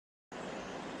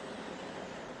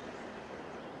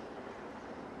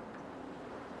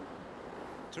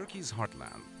Turkey's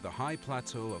heartland, the high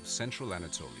plateau of central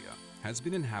Anatolia, has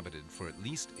been inhabited for at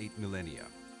least 8 millennia.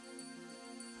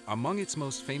 Among its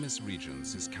most famous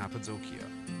regions is Cappadocia,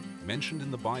 mentioned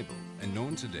in the Bible and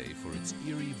known today for its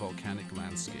eerie volcanic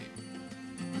landscape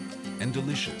and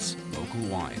delicious local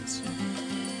wines.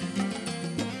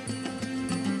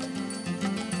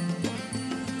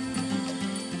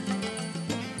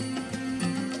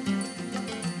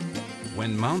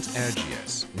 When Mount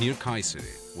Erciyes, near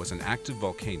Kayseri, was an active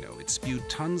volcano, it spewed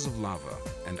tons of lava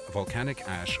and volcanic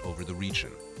ash over the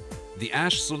region. The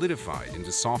ash solidified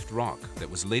into soft rock that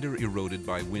was later eroded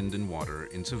by wind and water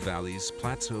into valleys,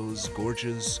 plateaus,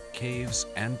 gorges, caves,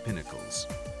 and pinnacles.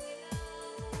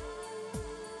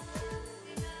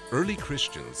 Early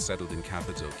Christians settled in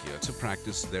Cappadocia to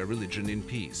practice their religion in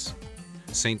peace.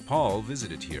 St. Paul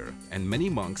visited here, and many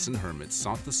monks and hermits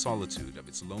sought the solitude of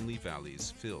its lonely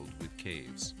valleys filled with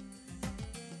caves.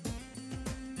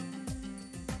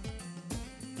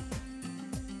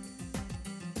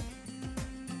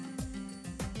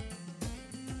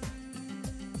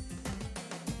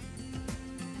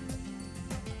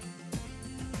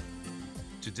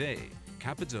 Today,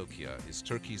 Cappadocia is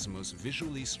Turkey's most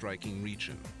visually striking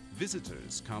region.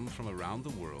 Visitors come from around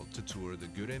the world to tour the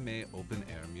Göreme Open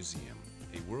Air Museum,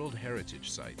 a World Heritage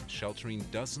Site sheltering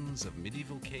dozens of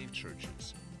medieval cave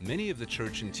churches. Many of the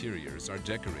church interiors are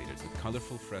decorated with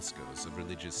colorful frescoes of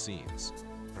religious scenes.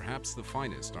 Perhaps the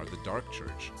finest are the dark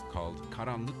church, called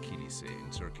Karanlık Kilise in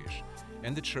Turkish,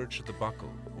 and the Church of the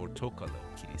Buckle, or Tokalı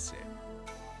Kilise.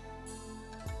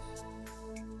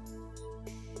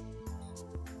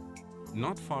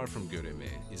 Not far from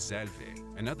Göreme is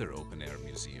Zelve, another open-air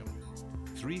museum.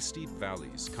 3 steep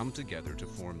valleys come together to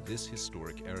form this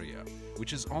historic area,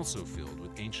 which is also filled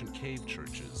with ancient cave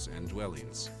churches and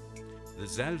dwellings. The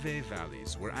Zelve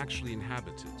valleys were actually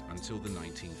inhabited until the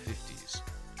 1950s.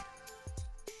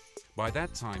 By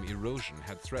that time, erosion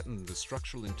had threatened the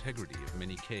structural integrity of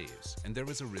many caves, and there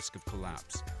was a risk of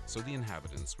collapse, so the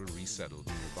inhabitants were resettled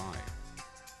nearby.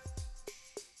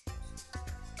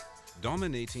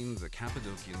 Dominating the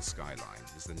Cappadocian skyline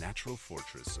is the natural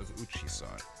fortress of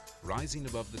Uchhisar, rising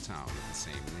above the town of the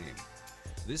same name.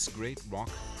 This great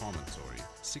rock promontory,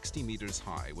 60 meters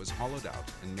high, was hollowed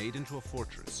out and made into a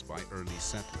fortress by early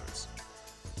settlers.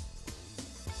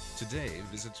 Today,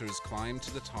 visitors climb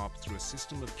to the top through a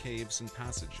system of caves and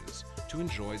passages to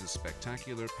enjoy the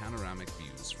spectacular panoramic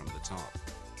views from the top.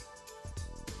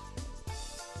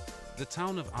 The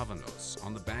town of Avanos,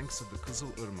 on the banks of the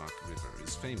Kızılırmak River,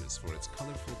 is famous for its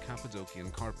colorful Cappadocian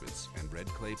carpets and red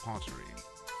clay pottery.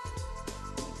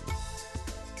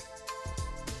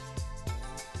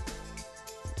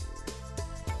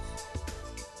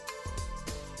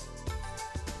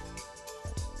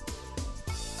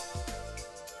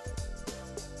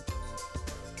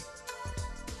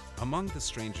 Among the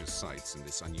strangest sights in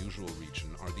this unusual region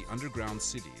are the underground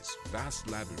cities, vast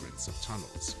labyrinths of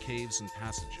tunnels, caves and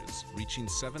passages reaching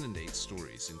 7 and 8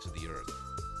 stories into the earth.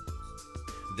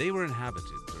 They were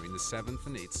inhabited during the 7th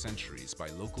and 8th centuries by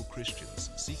local Christians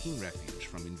seeking refuge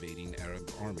from invading Arab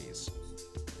armies.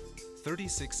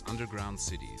 36 underground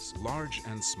cities, large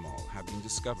and small, have been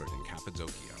discovered in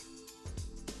Cappadocia.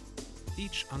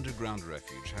 Each underground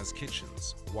refuge has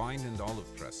kitchens, wine and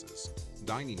olive presses,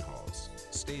 dining halls,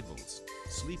 stables,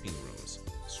 sleeping rooms,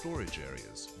 storage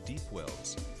areas, deep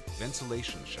wells,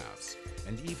 ventilation shafts,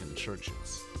 and even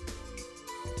churches.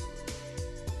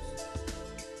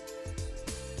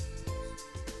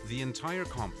 The entire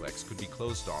complex could be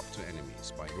closed off to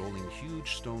enemies by rolling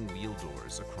huge stone wheel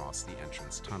doors across the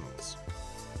entrance tunnels.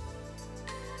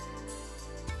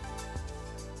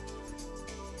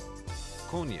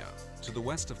 Konya, to the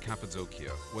west of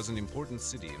Cappadocia, was an important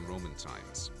city in Roman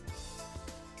times.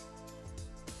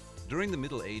 During the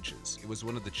Middle Ages, it was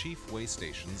one of the chief way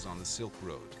stations on the Silk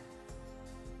Road,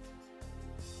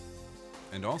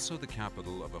 and also the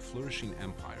capital of a flourishing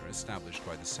empire established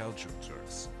by the Seljuk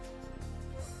Turks.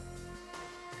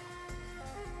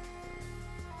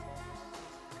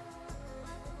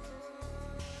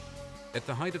 At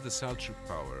the height of the Seljuk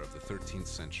power of the 13th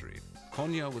century,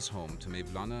 Konya was home to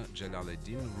Mevlana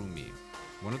Celaleddin Rumi,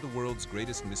 one of the world's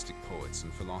greatest mystic poets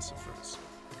and philosophers.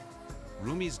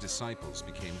 Rumi's disciples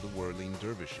became the whirling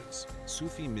dervishes,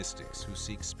 Sufi mystics who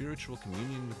seek spiritual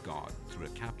communion with God through a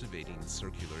captivating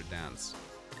circular dance.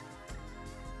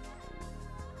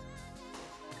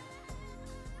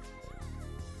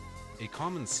 A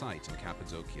common sight in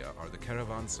Cappadocia are the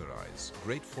caravanserais,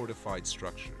 great fortified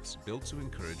structures built to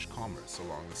encourage commerce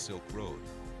along the Silk Road.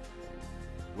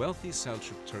 Wealthy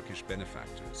Seljuk Turkish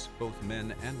benefactors, both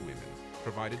men and women,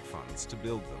 provided funds to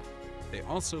build them. They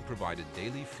also provided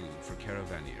daily food for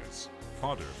caravaneers,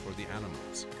 fodder for the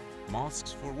animals,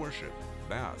 mosques for worship,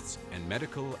 baths, and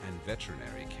medical and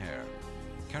veterinary care.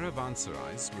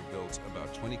 Caravanserais were built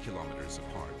about 20 kilometers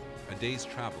apart, a day's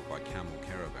travel by camel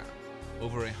caravan.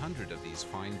 Over 100 of these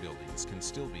fine buildings can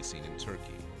still be seen in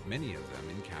Turkey, many of them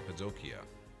in Cappadocia.